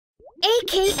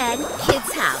AKN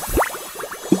Kids House.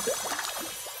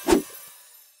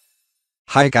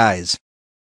 Hi guys.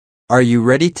 Are you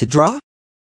ready to draw?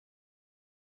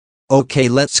 Okay,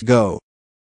 let's go.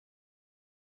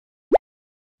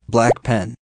 Black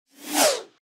pen.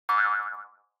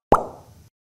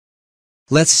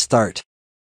 Let's start.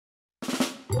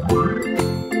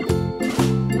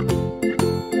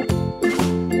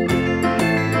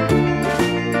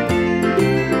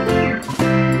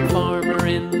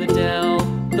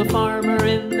 The farmer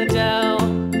in the dell.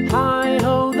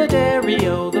 Hi-ho, the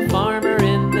dairy-o, the farmer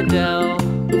in the dell.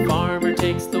 The farmer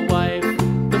takes the wife,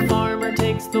 the farmer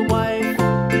takes the wife.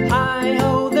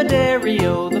 Hi-ho, the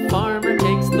dairy-o, the farmer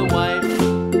takes the wife.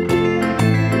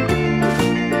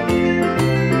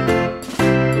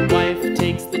 The wife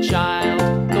takes the child,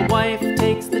 the wife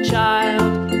takes the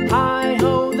child.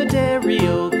 Hi-ho, the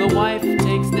dairy-o, the wife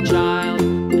takes the child.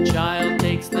 The child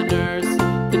takes the nurse,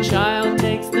 the child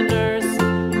takes the nurse.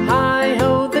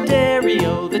 Hi-ho, the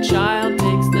dairy-o, the child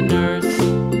takes the nurse.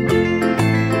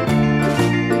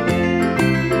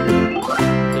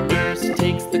 The nurse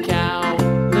takes the cow,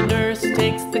 the nurse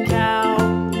takes the cow.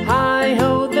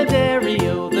 Hi-ho, the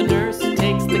dairy-o, the nurse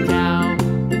takes the cow.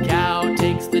 The cow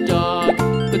takes the dog,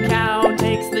 the cow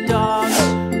takes the dog.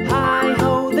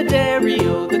 Hi-ho, the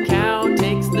dairy-o, the cow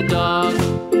takes the dog.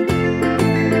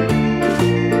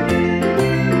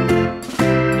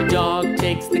 The dog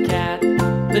takes the cat,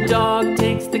 the dog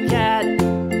takes the cat.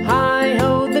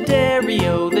 Hi-ho, the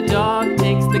dairy-o, the dog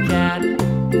takes the cat.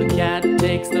 The cat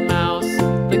takes the mouse,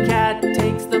 the cat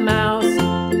takes the mouse.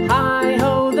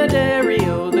 Hi-ho, the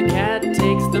dairy-o, the cat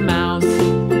takes the mouse.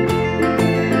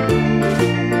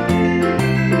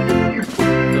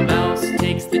 The mouse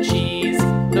takes the cheese,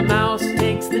 the mouse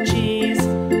takes the cheese.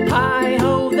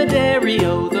 Hi-ho, the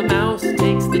dairy-o, the mouse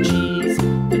takes the cheese.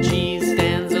 The cheese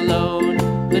stands alone,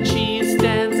 the cheese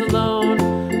stands alone.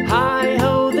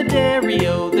 Hi-ho, the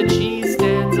dairy-o, the cheese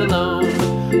stands alone.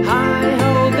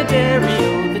 Hi-ho, the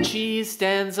dairy-o, the cheese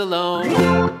stands alone.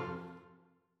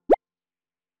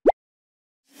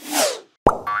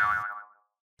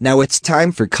 Now it's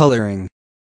time for coloring.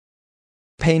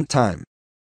 Paint time.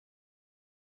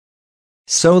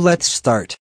 So let's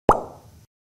start.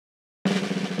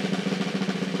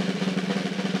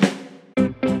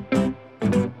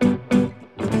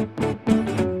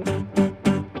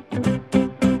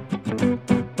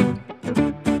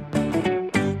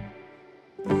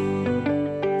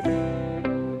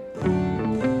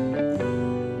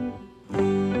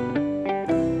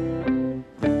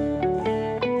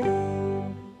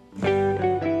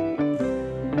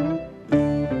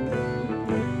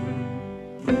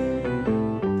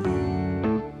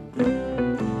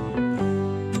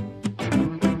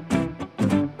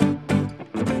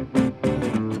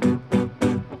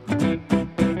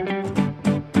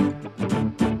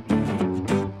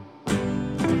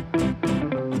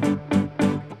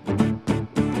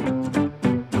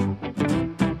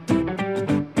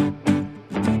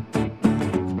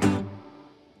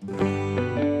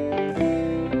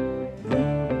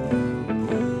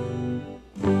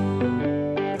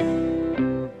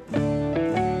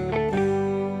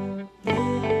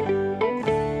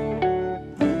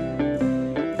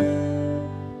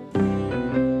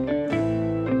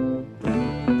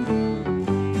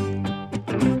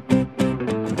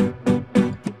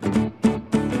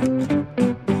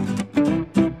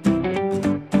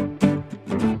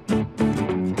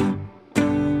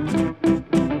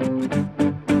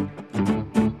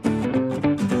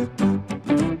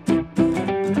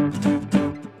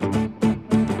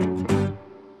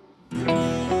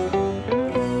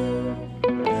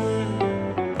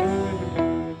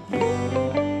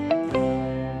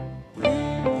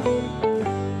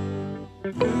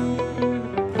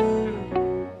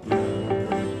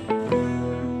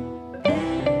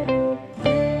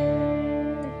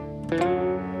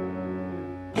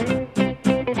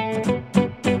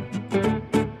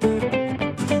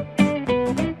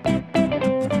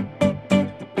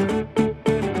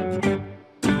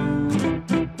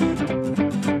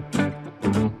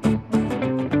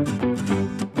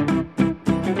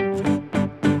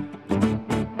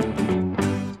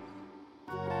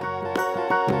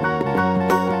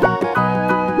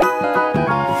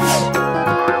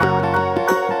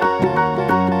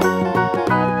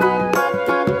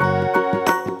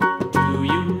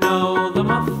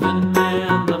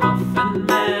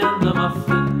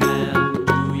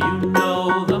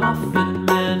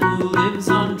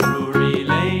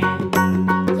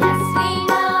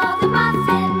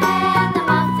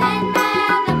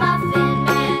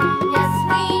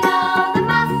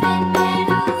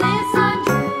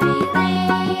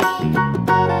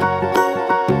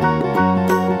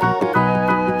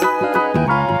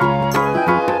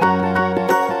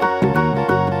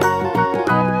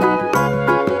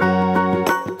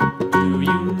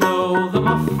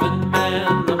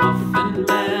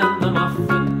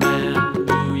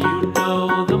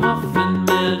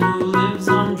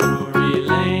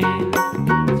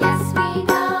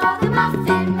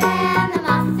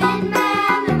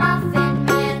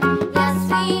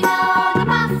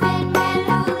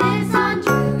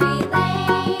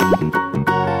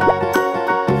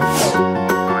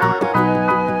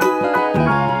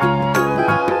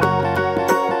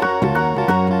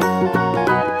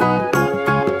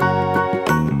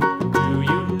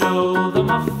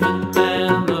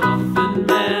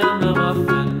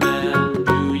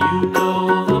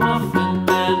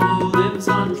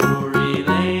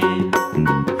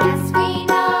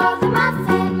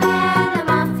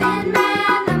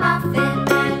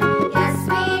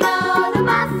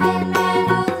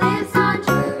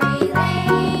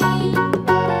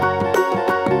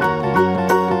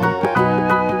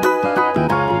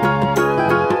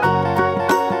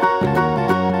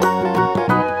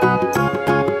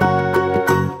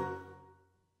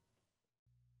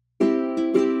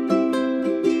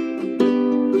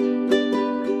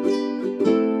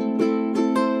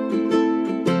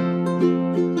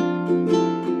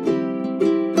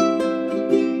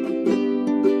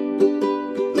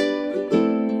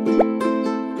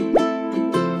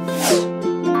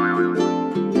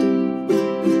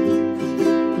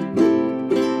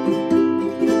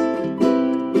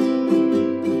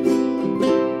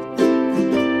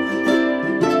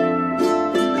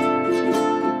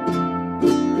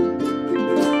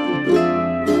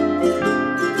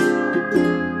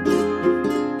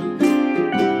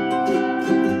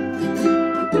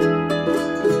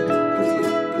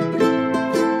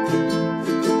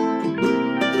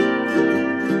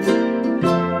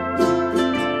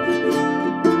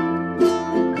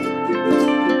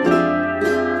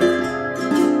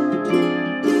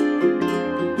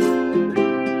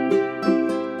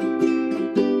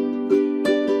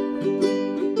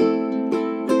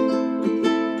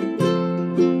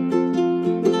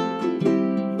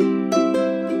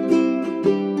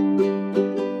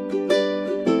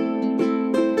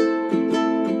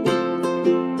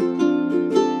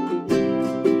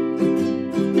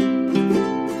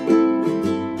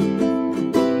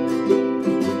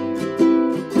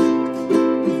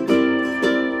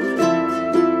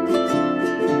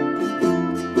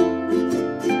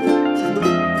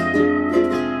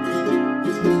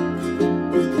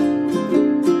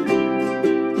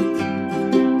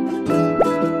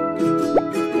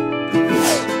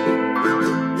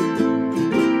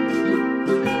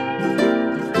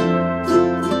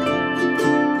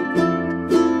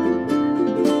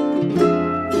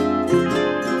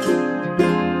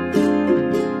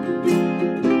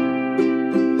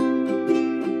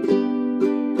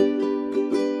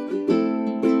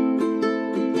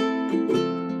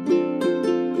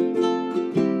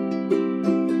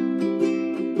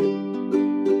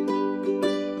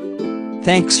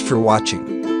 Thanks for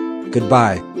watching.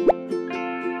 Goodbye.